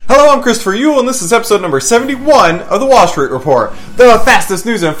I'm Christopher Ewell, and this is episode number 71 of the Wall Street Report, the fastest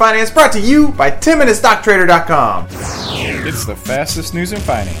news in finance brought to you by TimAndHisStockTrader.com. It's the fastest news in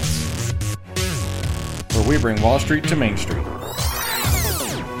finance, where we bring Wall Street to Main Street.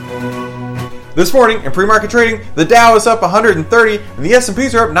 This morning, in pre-market trading, the Dow is up 130 and the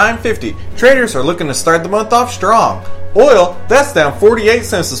S&Ps are up 950. Traders are looking to start the month off strong. Oil, that's down 48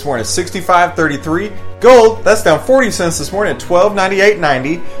 cents this morning at 65.33. Gold, that's down 40 cents this morning at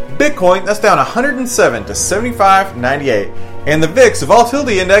 12.98.90. Bitcoin, that's down 107 to 75.98. And the VIX, the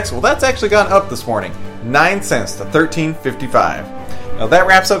volatility index, well, that's actually gone up this morning, 9 cents to 13.55. Now that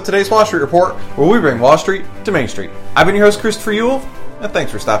wraps up today's Wall Street Report, where we bring Wall Street to Main Street. I've been your host, Christopher Ewell, and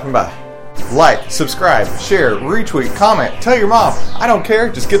thanks for stopping by. Like, subscribe, share, retweet, comment, tell your mom. I don't care,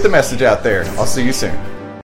 just get the message out there. I'll see you soon.